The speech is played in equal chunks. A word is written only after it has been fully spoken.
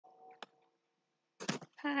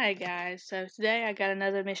Hi guys, so today I got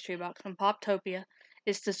another mystery box from Poptopia.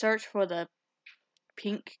 It's to search for the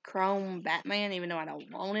pink chrome Batman, even though I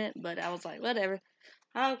don't want it, but I was like, whatever,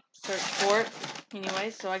 I'll search for it.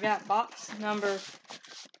 Anyway, so I got box number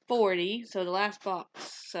 40, so the last box.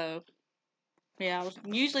 So, yeah, I was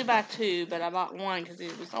usually buy two, but I bought one because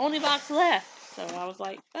it was the only box left. So I was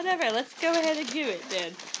like, whatever, let's go ahead and do it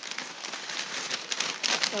then.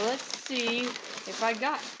 So let's see if I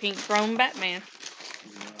got pink chrome Batman.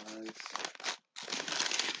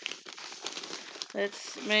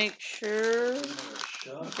 Let's make sure.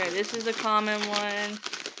 Okay, this is a common one.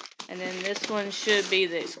 And then this one should be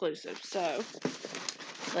the exclusive. So,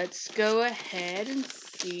 let's go ahead and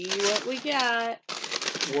see what we got.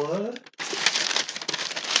 What?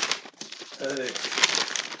 Hey.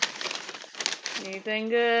 Anything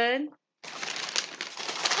good?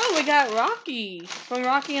 Oh, we got Rocky from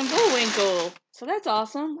Rocky and Bullwinkle. So that's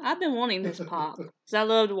awesome. I've been wanting this pop. Because I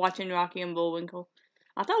loved watching Rocky and Bullwinkle.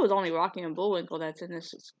 I thought it was only Rocky and Bullwinkle that's in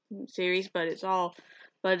this series, but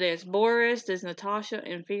there's Boris, there's Natasha,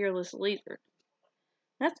 and Fearless Leader.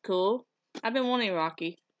 That's cool. I've been wanting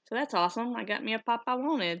Rocky, so that's awesome. I got me a pop I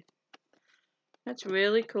wanted. That's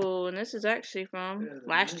really cool, and this is actually from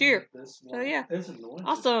last year. So yeah,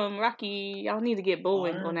 awesome, Rocky. Y'all need to get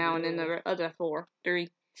Bullwinkle now, and then the other three.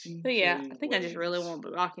 So yeah, I think I just really want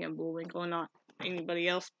Rocky and Bullwinkle, and not anybody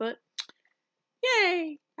else, but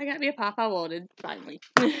yay! I got me a pop I wanted, finally.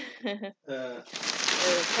 Okay,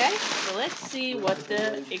 so let's see what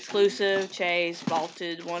the exclusive Chase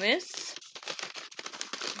vaulted one is.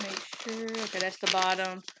 Make sure, okay, that's the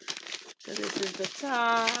bottom. So this is the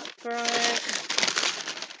top, front.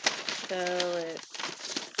 So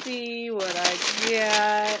let's see what I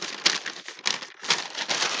got.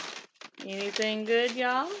 Anything good,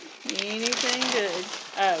 y'all? Anything good?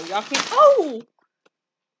 Oh, y'all can't, oh!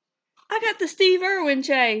 I got the Steve Irwin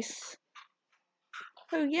Chase.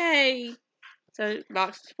 Oh, yay. So,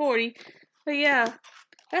 box 40. But yeah,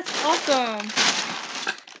 that's awesome.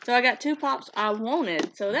 So, I got two pops I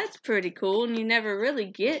wanted. So, that's pretty cool. And you never really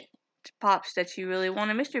get pops that you really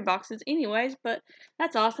want in mystery boxes anyways. But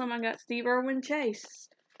that's awesome. I got Steve Irwin Chase.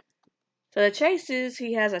 So, the Chases,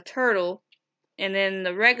 he has a turtle. And then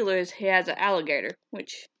the regulars, he has an alligator.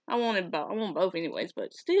 Which, I wanted both. I want both anyways.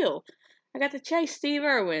 But still, I got to Chase Steve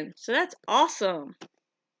Irwin. So, that's awesome.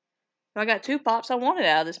 I got two pops I wanted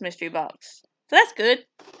out of this mystery box. So that's good.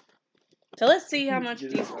 So let's see how much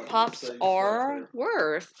these pops are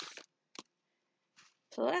worth.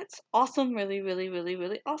 So that's awesome. Really, really, really,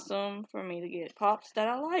 really awesome for me to get pops that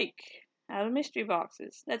I like out of mystery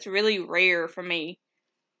boxes. That's really rare for me.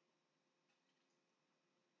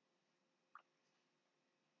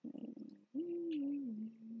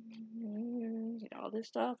 Get all this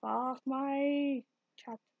stuff off my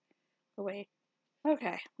chop away.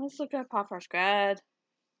 Okay, let's look at Pop First Grad.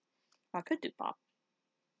 I could do Pop.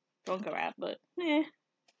 Don't go out, but eh.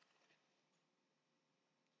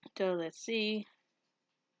 So let's see.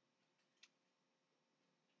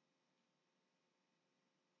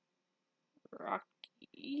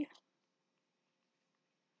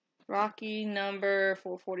 Rocky number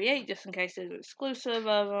 448, just in case it's exclusive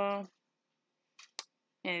of them.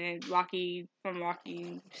 And Rocky from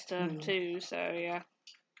Rocky stuff too, so yeah.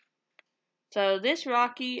 So this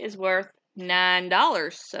Rocky is worth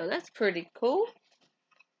 $9, so that's pretty cool.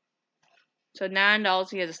 So $9,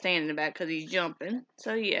 he has a stand in the back because he's jumping.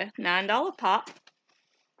 So yeah, $9 pop.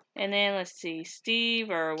 And then let's see,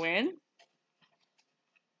 Steve Irwin.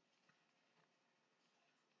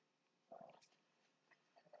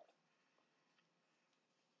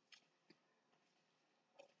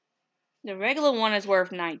 The regular one is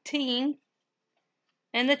worth $19.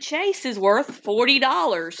 And the Chase is worth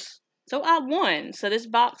 $40. So I won. So this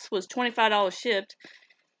box was $25 shipped.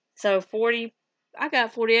 So I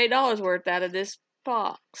got $48 worth out of this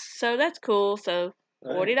box. So that's cool. So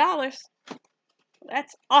 $40.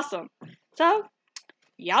 That's awesome. So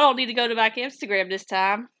y'all don't need to go to my Instagram this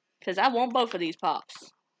time, because I want both of these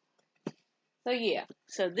pops. So yeah.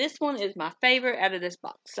 So this one is my favorite out of this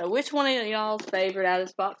box. So which one of y'all's favorite out of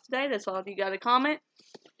this box today? That's all. If you got a comment.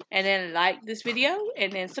 And then like this video.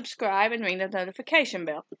 And then subscribe and ring the notification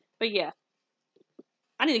bell. But yeah.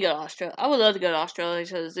 I need to go to Australia. I would love to go to Australia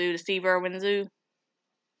to the zoo, the Steve Irwin Zoo.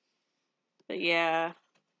 But yeah.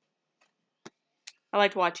 I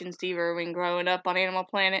liked watching Steve Irwin growing up on Animal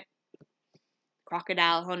Planet.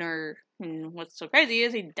 Crocodile hunter. And what's so crazy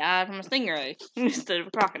is he died from a stingray instead of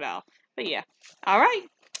a crocodile. But yeah. Alright.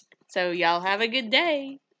 So y'all have a good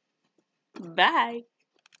day. Bye.